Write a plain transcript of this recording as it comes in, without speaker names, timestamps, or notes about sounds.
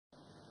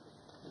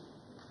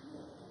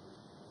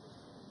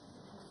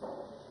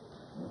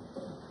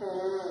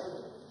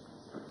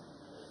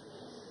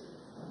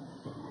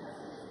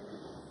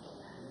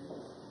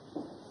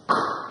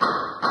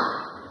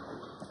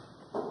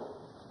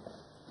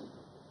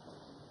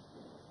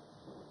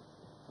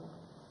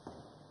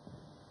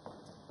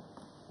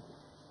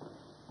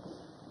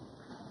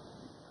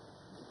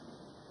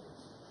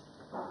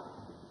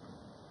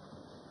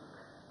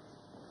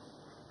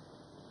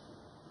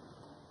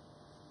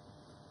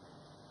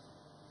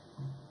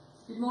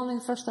Good morning.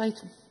 First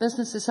item of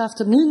business this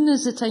afternoon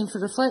is the time for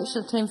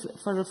reflection. The time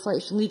for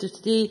reflection leader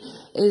today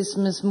is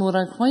Ms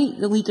Morag,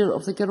 the leader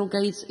of the Girl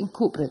Guides in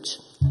Coatbridge.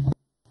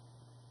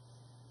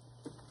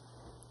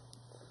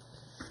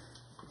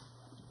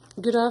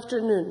 Good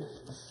afternoon.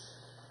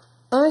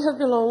 I have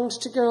belonged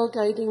to Girl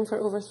Guiding for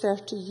over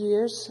 30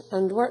 years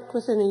and work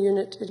within a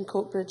unit in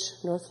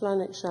Coatbridge, North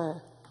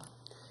Lanarkshire.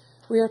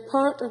 We are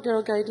part of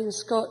Girl Guiding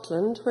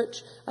Scotland,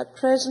 which at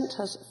present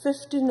has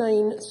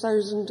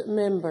 59,000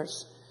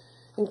 members,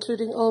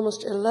 including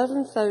almost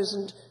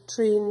 11,000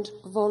 trained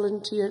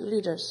volunteer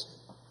leaders.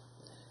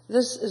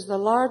 This is the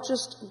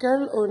largest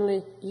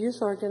girl-only youth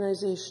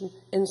organisation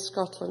in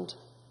Scotland.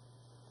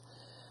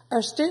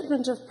 Our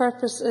statement of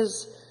purpose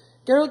is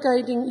Girl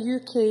Guiding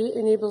UK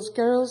enables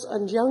girls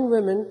and young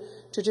women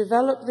to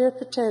develop their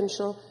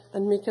potential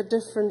and make a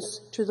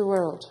difference to the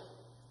world.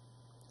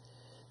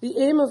 The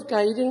aim of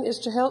guiding is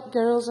to help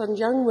girls and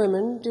young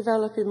women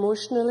develop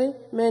emotionally,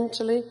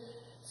 mentally,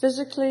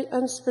 physically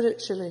and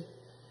spiritually,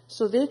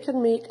 so they can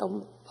make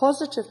a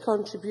positive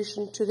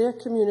contribution to their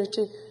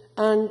community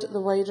and the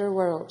wider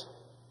world.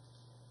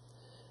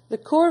 The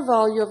core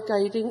value of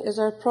guiding is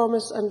our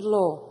promise and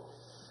law,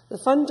 the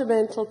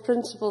fundamental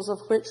principles of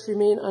which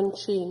remain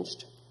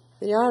unchanged.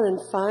 They are, in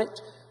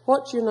fact,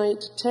 what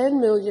unite 10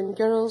 million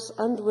girls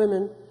and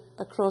women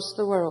across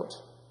the world.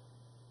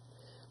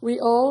 We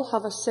all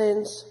have a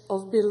sense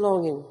of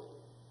belonging.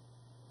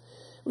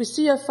 We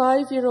see a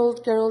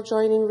 5-year-old girl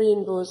joining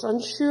rainbows,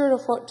 unsure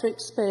of what to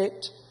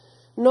expect,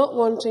 not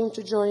wanting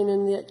to join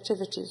in the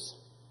activities.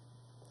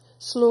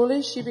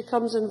 Slowly, she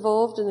becomes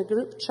involved in the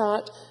group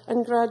chat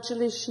and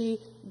gradually she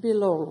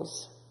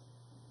belongs.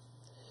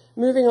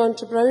 Moving on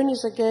to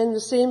brownies again, the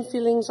same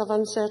feelings of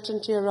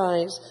uncertainty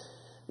arise.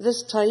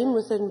 This time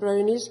within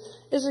brownies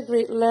is a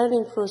great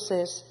learning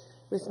process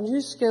with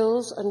new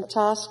skills and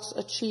tasks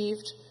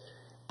achieved,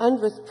 and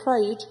with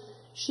pride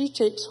she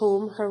takes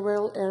home her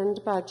well-earned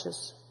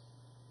badges.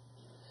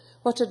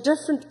 What a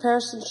different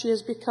person she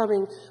is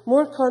becoming,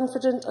 more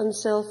confident and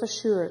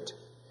self-assured.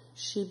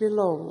 She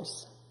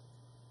belongs.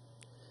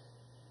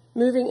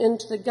 Moving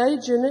into the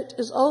guide unit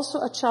is also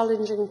a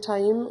challenging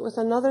time with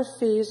another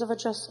phase of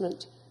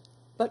adjustment.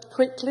 But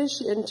quickly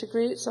she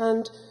integrates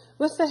and,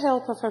 with the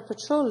help of her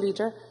patrol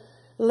leader,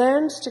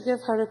 learns to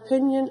give her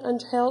opinion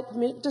and help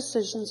make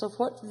decisions of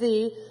what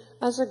they,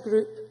 as a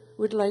group,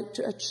 would like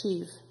to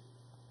achieve.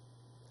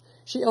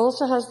 She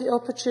also has the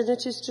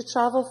opportunities to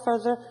travel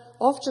further,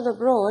 often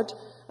abroad,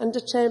 and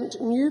attempt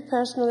new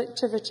personal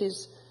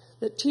activities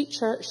that teach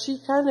her she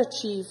can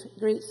achieve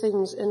great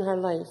things in her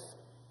life.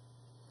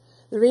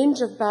 The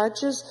range of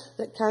badges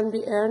that can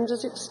be earned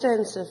is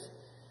extensive,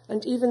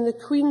 and even the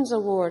Queen's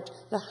Award,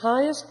 the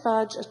highest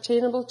badge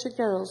attainable to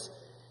girls,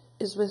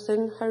 is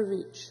within her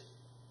reach.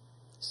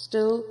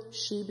 Still,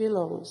 she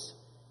belongs.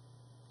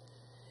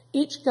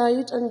 Each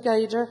guide and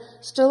guider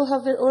still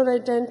have their own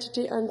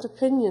identity and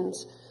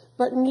opinions,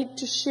 but need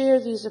to share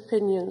these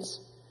opinions,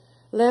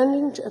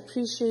 learning to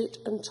appreciate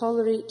and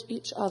tolerate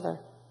each other.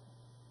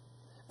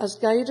 As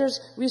guiders,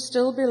 we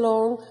still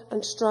belong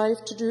and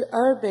strive to do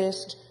our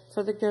best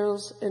for the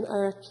girls in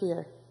our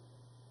care.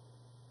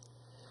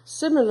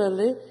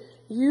 Similarly,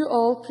 you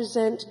all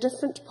present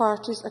different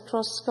parties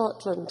across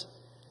Scotland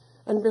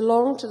and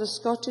belong to the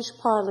Scottish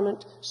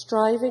Parliament,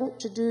 striving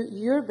to do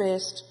your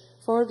best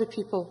for the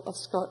people of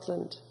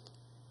Scotland.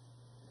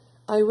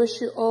 I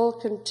wish you all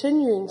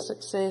continuing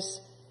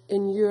success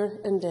in your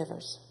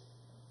endeavours.